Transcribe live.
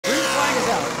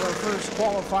first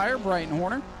qualifier, Brighton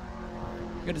Horner.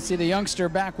 Good to see the youngster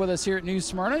back with us here at New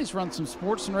Smyrna. He's run some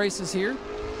sportsman races here,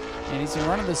 and he's been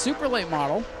running the super late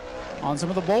model on some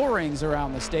of the bull rings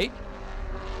around the state.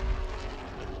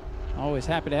 Always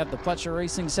happy to have the Pletcher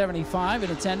Racing 75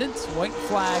 in attendance. White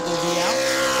flag will be out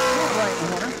for Brighton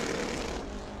Horner.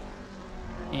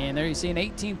 And there you see an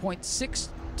 18.621.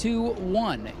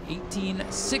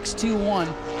 18.621.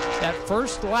 That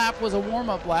first lap was a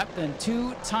warm-up lap, then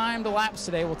 2 timed laps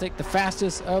today. We'll take the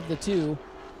fastest of the 2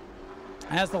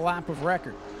 as the lap of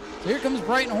record. So here comes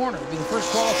Brighton Horner. It'll be the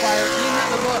first qualifier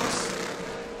in the books.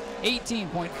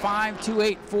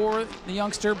 18.528 for the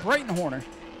youngster Brighton Horner.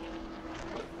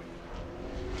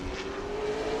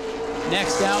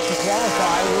 Next out to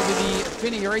qualify will be the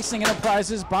Finney Racing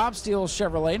Enterprises Bob Steele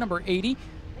Chevrolet, number 80,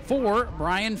 for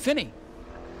Brian Finney.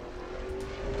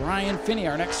 Brian Finney,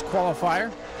 our next qualifier.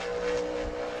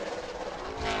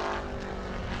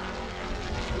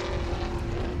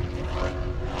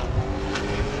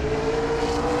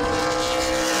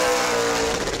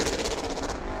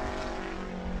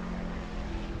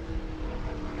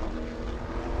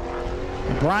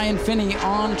 Brian Finney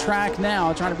on track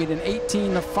now, trying to beat an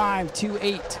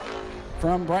 18.528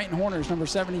 from Brighton Horner's number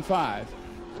 75.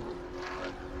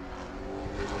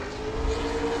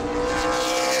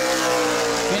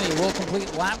 Finney will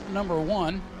complete lap number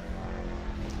 1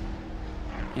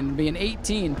 and be an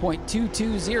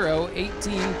 18.220,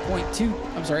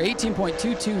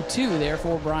 18.222 there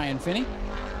for Brian Finney.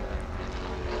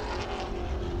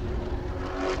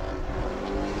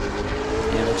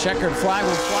 Checkered flag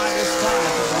will fly this time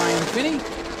for Brian Finney.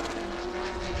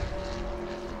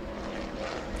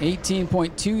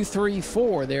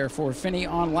 18.234 there for Finney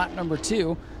on lap number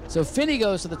 2. So Finney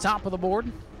goes to the top of the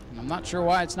board. I'm not sure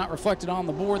why it's not reflected on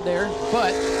the board there,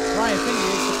 but Brian Finney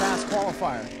is the fast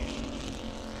qualifier.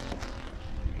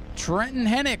 Trenton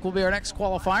Hennick will be our next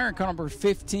qualifier in car number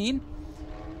 15.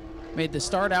 Made the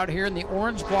start out here in the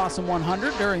Orange Blossom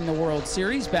 100 during the World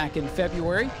Series back in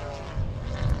February.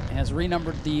 Has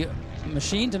renumbered the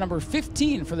machine to number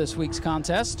 15 for this week's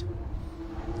contest.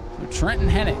 So Trenton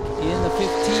Hennick in the 15,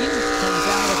 turns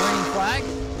down the green flag.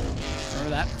 Remember,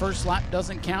 that first lap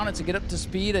doesn't count. It's a get up to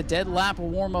speed, a dead lap, a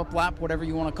warm-up lap, whatever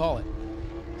you want to call it.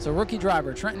 So rookie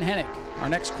driver Trenton Hennick, our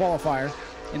next qualifier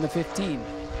in the 15.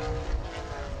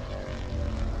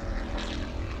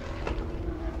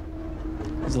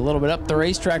 He's a little bit up the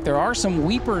racetrack. There are some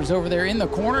weepers over there in the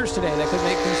corners today that could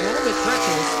make things a little bit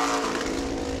treacherous.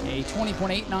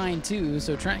 20.892,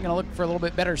 so Trent gonna look for a little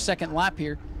bit better second lap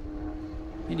here.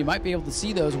 And you might be able to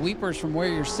see those weepers from where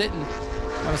you're sitting.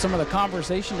 That was some of the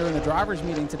conversation during the drivers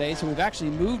meeting today. So we've actually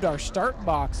moved our start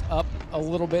box up a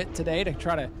little bit today to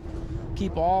try to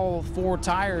keep all 4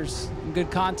 tires in good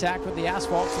contact with the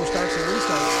asphalt for starts and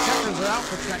restarts. Checkers are out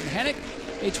for Trenton Hennick,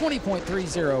 a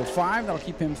 20.305. That'll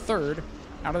keep him 3rd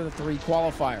out of the 3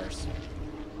 qualifiers.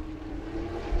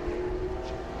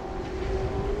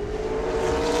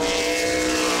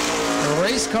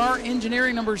 Race car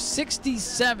engineering number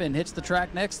 67 hits the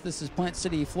track next. This is Plant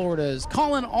City, Florida's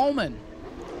Colin Allman.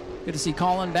 Good to see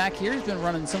Colin back here. He's been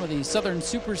running some of the Southern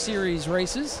Super Series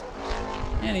races,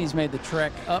 and he's made the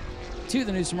trek up to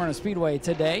the New Smyrna Speedway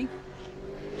today.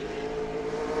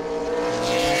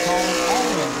 And Colin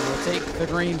Allman will take the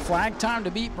green flag. Time to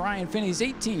beat Brian Finney's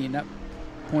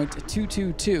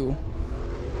 18.222.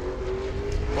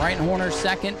 Brighton Horner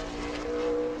second.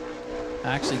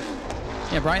 Actually,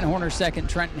 yeah, Brighton Horner second,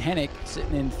 Trenton Hennick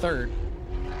sitting in 3rd.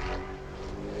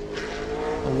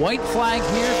 A white flag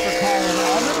here for Colin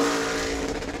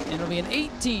Allman. And it'll be an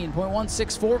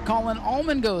 18.164. Colin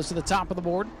Allman goes to the top of the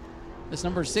board. This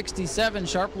number 67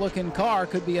 sharp-looking car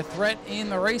could be a threat in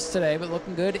the race today, but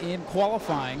looking good in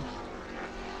qualifying.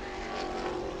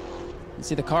 You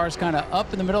see the cars kind of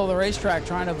up in the middle of the racetrack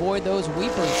trying to avoid those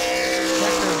weepers.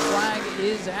 Checkered flag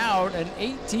is out at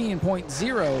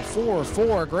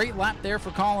 18.044. Great lap there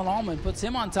for Colin Allman. Puts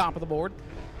him on top of the board.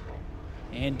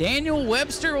 And Daniel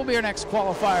Webster will be our next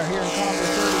qualifier here in car number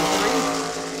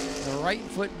 33. The right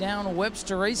foot down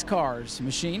Webster Race Cars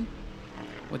machine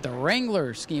with the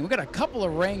Wrangler scheme. We've got a couple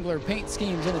of Wrangler paint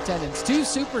schemes in attendance. 2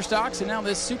 super stocks and now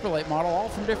this super late model, all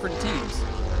from different teams.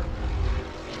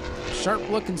 Sharp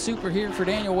looking super here for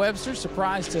Daniel Webster.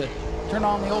 Surprised to turn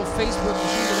on the old Facebook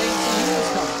machine today and see who was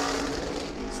coming.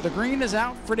 So the green is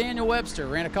out for Daniel Webster.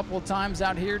 Ran a couple of times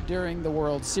out here during the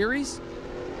World Series.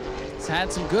 He's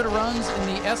had some good runs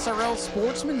in the SRL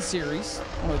Sportsman Series.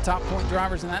 One of the top point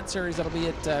drivers in that series. That'll be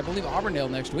at, I believe, Auburndale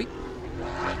next week.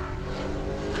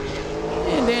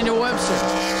 And Daniel Webster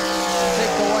will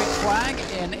take the white flag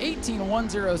in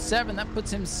 18.107. That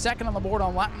puts him second on the board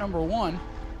on lap number 1.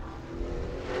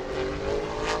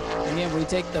 And we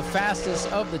take the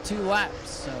fastest of the 2 laps.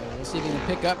 So we'll see if he can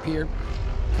pick up here.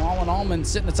 Colin Allman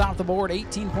sitting atop the board,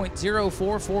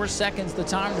 18.044 seconds the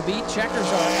time to beat. Checkers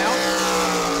are out.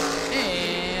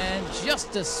 And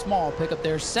just a small pickup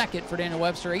there. Second for Daniel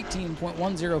Webster,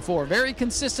 18.104. Very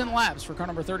consistent laps for car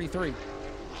number 33.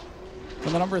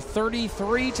 From the number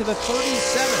 33 to the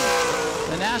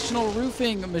 37, the National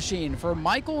Roofing Machine for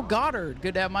Michael Goddard.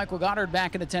 Good to have Michael Goddard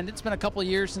back in attendance. It's been a couple of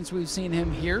years since we've seen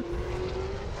him here.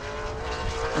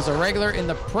 Was a regular in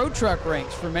the Pro Truck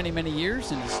ranks for many, many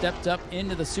years, and has stepped up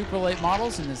into the super late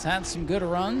models and has had some good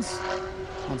runs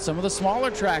on some of the smaller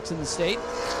tracks in the state.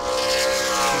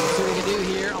 And we'll see what we can do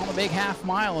here on the big half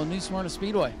mile on Nau Smyrna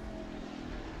Speedway.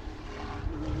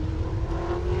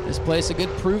 This place a good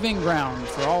proving ground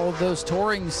for all of those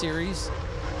touring series.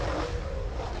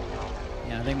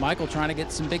 And I think Michael trying to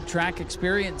get some big track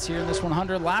experience here in this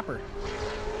 100 lapper.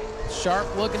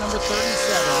 Sharp look at number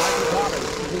 37, Michael Goddard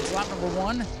completes lap number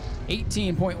 1,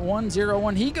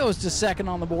 18.101. He goes to second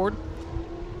on the board.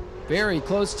 Very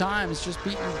close times, just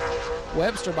beating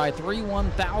Webster by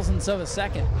 3/1,000ths of a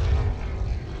second.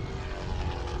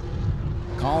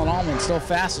 Colin Allman still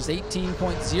fastest,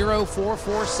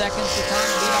 18.044 seconds the time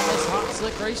to beat on this hot,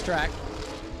 slick racetrack.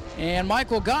 And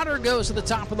Michael Goddard goes to the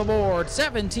top of the board,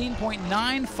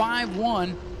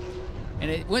 17.951. And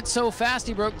it went so fast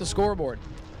he broke the scoreboard.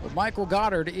 But Michael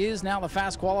Goddard is now the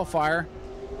fast qualifier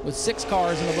with 6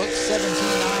 cars in the book,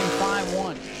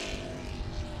 17.951.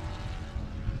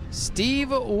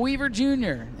 Steve Weaver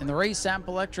Jr. in the Race Amp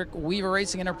Electric Weaver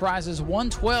Racing Enterprises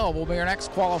 112 will be our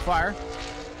next qualifier.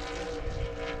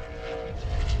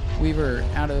 Weaver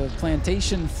out of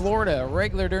Plantation, Florida, a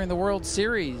regular during the World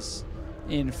Series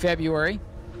in February.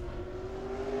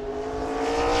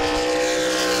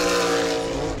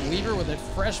 Weaver with a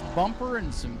fresh bumper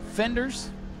and some fenders,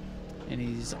 and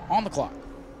he's on the clock.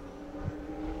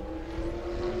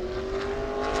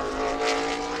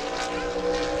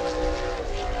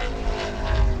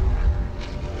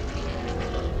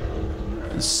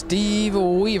 Steve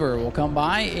Weaver will come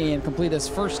by and complete his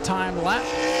first time lap.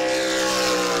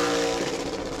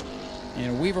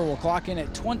 And Weaver will clock in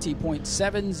at 20.700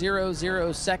 seconds,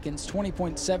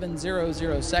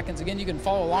 20.700 seconds. Again, you can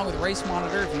follow along with Race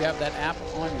Monitor if you have that app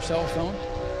on your cell phone.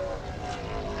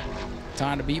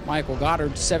 Time to beat Michael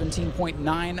Goddard,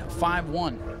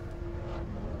 17.951.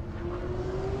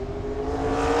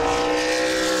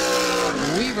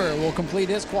 Weaver will complete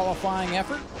his qualifying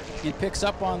effort. He picks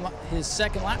up on his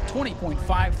second lap,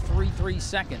 20.533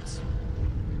 seconds.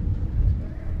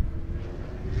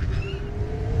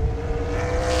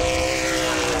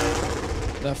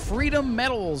 The Freedom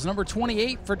Medals, number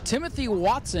 28 for Timothy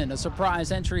Watson, a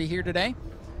surprise entry here today.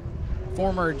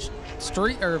 Former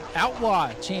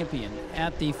outlaw champion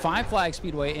at the Five Flag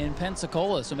Speedway in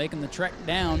Pensacola, so making the trek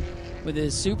down with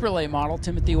his super late model,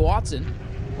 Timothy Watson,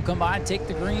 will come by and take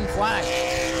the green flag.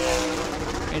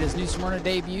 Made his Nau Smyrna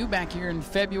debut back here in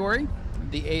February,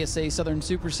 the ASA Southern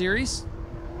Super Series.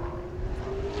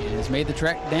 And has made the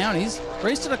trek down. He's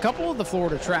raced at a couple of the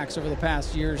Florida tracks over the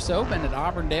past year or so. Been at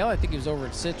Auburndale. I think he was over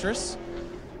at Citrus.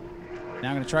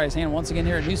 Now going to try his hand once again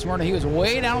here at Nau Smyrna. He was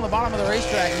way down on the bottom of the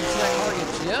racetrack. You can see that car get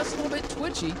just a little bit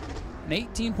twitchy. An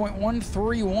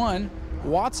 18.131.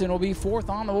 Watson will be 4th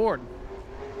on the board.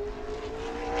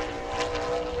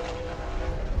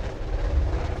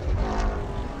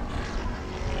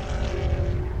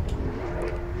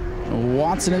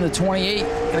 Watson in the 28.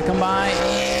 Going to come by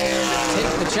and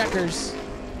take the checkers.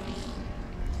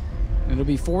 It'll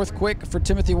be 4th quick for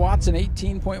Timothy Watson,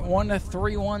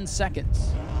 18.131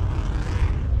 seconds.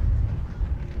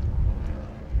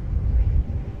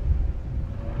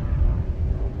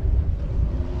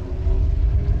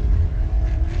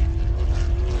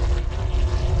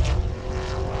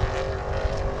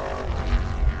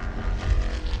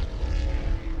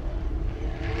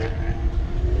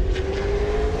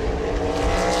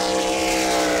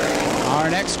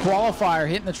 Qualifier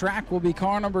hitting the track will be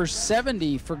car number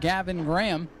 70 for Gavin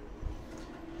Graham.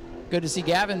 Good to see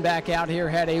Gavin back out here.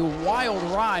 Had a wild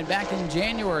ride back in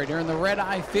January during the Red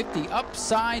Eye 50,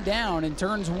 upside down in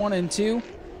turns 1 and 2.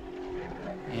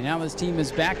 And now this team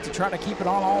is back to try to keep it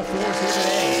on all fours here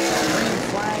today. The green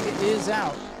flag is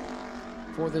out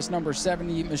for this number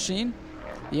 70 machine.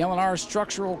 The L&R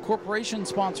Structural Corporation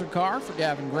sponsored car for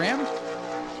Gavin Graham.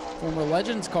 Former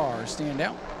Legends car stand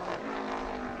out.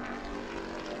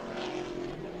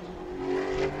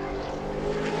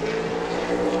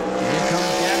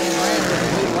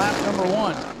 Number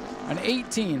 1, an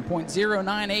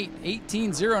 18.098,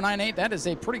 18.098. That is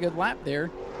a pretty good lap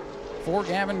there for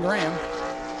Gavin Graham.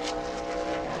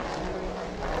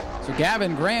 So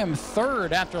Gavin Graham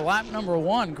third after lap number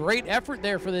 1. Great effort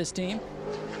there for this team.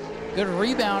 Good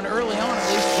rebound early on,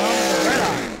 at least from the red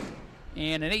eye.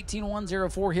 And an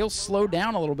 18.104, he'll slow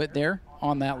down a little bit there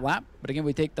on that lap. But again,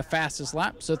 we take the fastest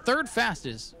lap. So third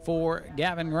fastest for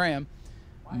Gavin Graham.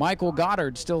 Michael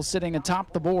Goddard still sitting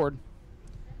atop the board.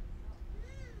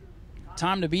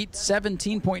 Time to beat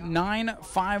 17.951.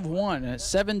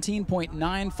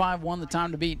 17.951 the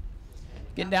time to beat.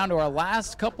 Getting down to our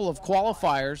last couple of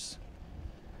qualifiers.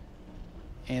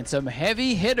 And some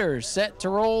heavy hitters set to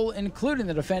roll, including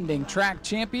the defending track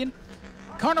champion.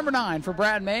 Car number 9 for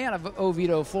Brad May out of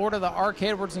Oviedo, Florida, the Arcade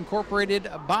Edwards Incorporated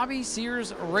Bobby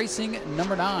Sears Racing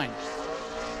number 9.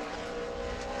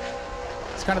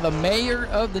 It's kind of the mayor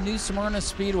of the new Smyrna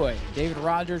Speedway. David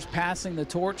Rogers passing the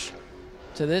torch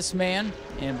to this man,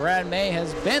 and Brad May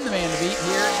has been the man to beat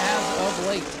here as of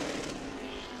late.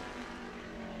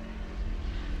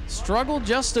 Struggled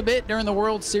just a bit during the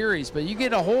World Series, but you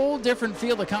get a whole different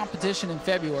field of competition in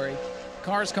February.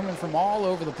 Cars coming from all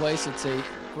over the place. It's a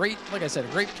great, like I said, a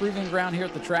great proving ground here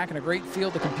at the track and a great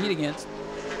field to compete against.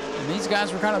 And these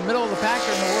guys were kind of middle of the pack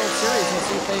in the World Series. Let's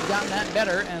see if they've gotten that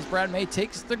better as Brad May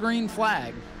takes the green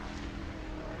flag.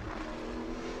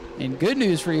 And good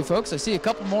news for you folks, I see a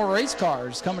couple more race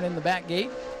cars coming in the back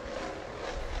gate.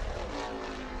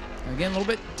 Again, a little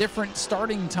bit different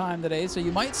starting time today, so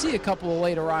you might see a couple of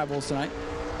late arrivals tonight.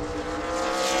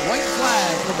 White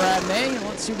flag for Brad May, and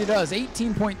let's see what he does.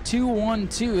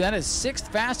 18.212, that is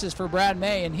 6th fastest for Brad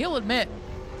May, and he'll admit,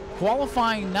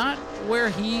 qualifying not where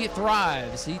he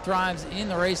thrives. He thrives in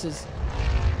the races.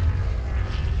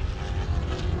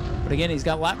 But again, he's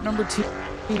got lap number 2,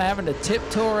 having to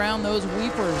tiptoe around those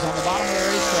weepers on the bottom of the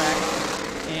racetrack,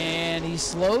 and he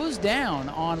slows down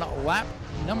on lap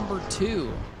number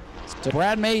 2. So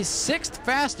Brad May's 6th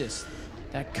fastest.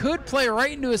 That could play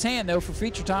right into his hand, though, for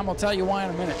feature time. I'll tell you why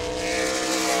in a minute.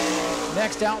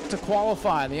 Next out to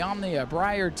qualify, the Omnia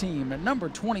Breyer team at number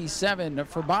 27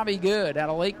 for Bobby Good out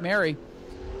of Lake Mary.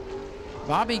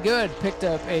 Bobby Good picked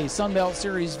up a Sunbelt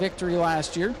Series victory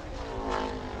last year.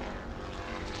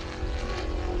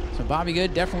 So Bobby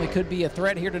Good definitely could be a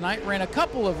threat here tonight. Ran a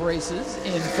couple of races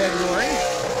in February.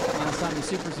 Last time the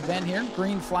Supers have been here.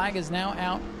 Green flag is now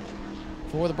out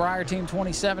for the Breyer Team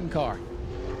 27 car.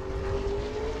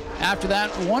 After that,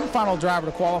 one final driver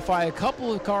to qualify. A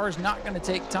couple of cars not going to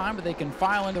take time, but they can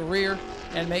file in the rear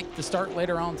and make the start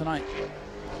later on tonight.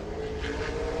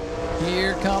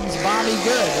 Here comes Bobby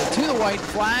Good to the white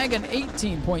flag, an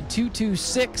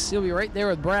 18.226. He'll be right there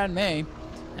with Brad May.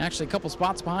 Actually, a couple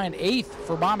spots behind 8th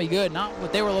for Bobby Good. Not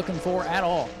what they were looking for at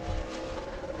all.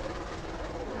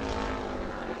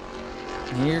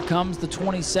 Here comes the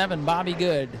 27, Bobby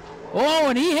Good. Oh,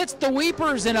 and he hits the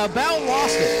weepers and about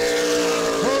lost it.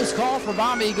 Close call for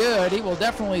Bobby Good. He will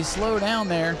definitely slow down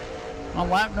there on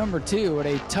lap number 2. What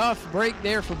a tough break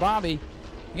there for Bobby.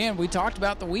 Again, we talked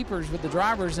about the weepers with the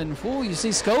drivers, and you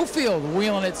see Schofield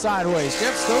wheeling it sideways.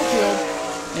 Jeff Schofield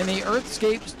in the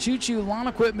Earthscapes Choo-Choo lawn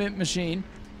equipment machine.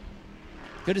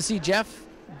 Good to see Jeff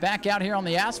back out here on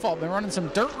the asphalt. Been running some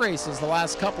dirt races the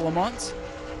last couple of months.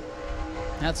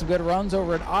 Had some good runs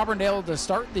over at Auburndale to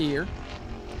start the year.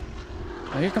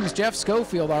 Now here comes Jeff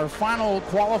Schofield, our final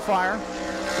qualifier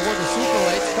for the Super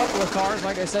Lights. A couple of cars,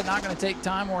 like I said, not going to take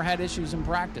time or had issues in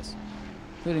practice,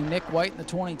 including Nick White in the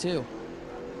 22.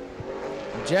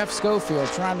 Jeff Schofield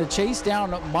trying to chase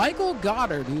down Michael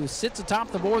Goddard, who sits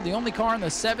atop the board, the only car in the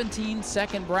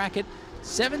 17-second bracket.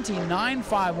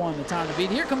 17.951 the time to beat.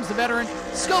 Here comes the veteran.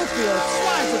 Schofield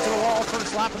slides it to the wall.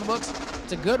 First lap in the books.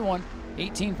 It's a good one.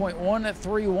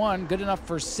 18.131, good enough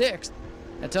for 6th.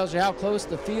 That tells you how close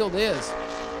the field is.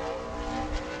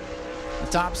 The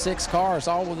top 6 cars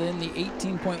all within the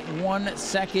 18.1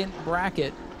 second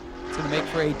bracket. It's going to make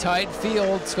for a tight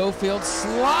field. Schofield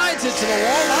slides it to the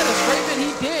wall. Not as great that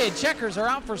he did. Checkers are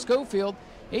out for Schofield.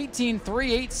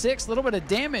 18.386, a little bit of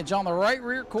damage on the right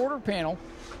rear quarter panel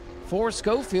for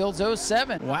Schofield's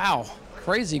 07. Wow,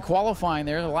 crazy qualifying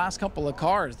there, the last couple of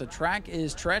cars. The track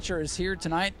is treacherous here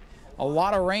tonight. A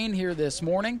lot of rain here this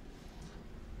morning.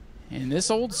 And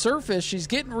this old surface, she's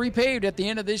getting repaved at the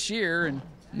end of this year, and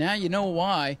now you know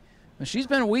why. Well, she's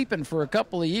been weeping for a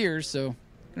couple of years, so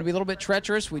going to be a little bit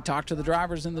treacherous. We talked to the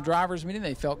drivers in the drivers meeting.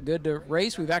 They felt good to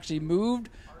race. We've actually moved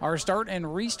our start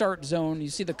and restart zone. You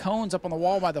see the cones up on the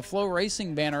wall by the Flow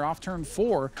Racing banner off turn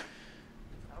 4.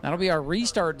 That'll be our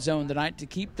restart zone tonight to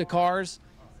keep the cars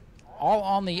all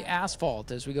on the asphalt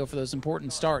as we go for those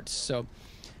important starts. So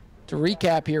to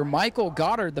recap here, Michael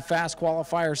Goddard, the fast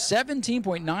qualifier,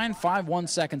 17.951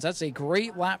 seconds. That's a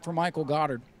great lap for Michael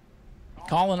Goddard.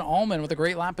 Colin Allman with a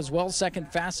great lap as well,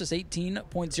 second fastest,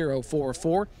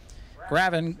 18.044.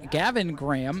 Gavin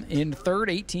Graham in third,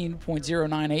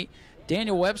 18.098.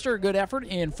 Daniel Webster, a good effort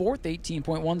in fourth,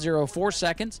 18.104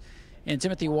 seconds. And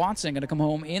Timothy Watson going to come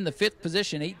home in the fifth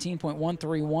position,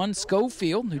 18.131.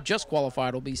 Schofield, who just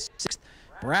qualified, will be sixth.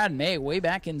 Brad May way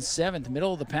back in seventh,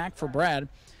 middle of the pack for Brad.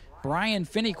 Brian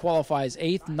Finney qualifies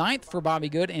eighth, ninth for Bobby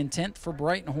Good, and 10th for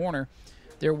Brighton Horner.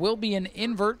 There will be an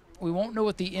invert. We won't know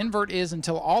what the invert is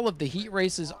until all of the heat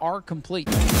races are complete.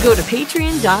 Go to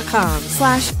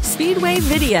patreon.com/Speedway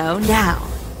Video now.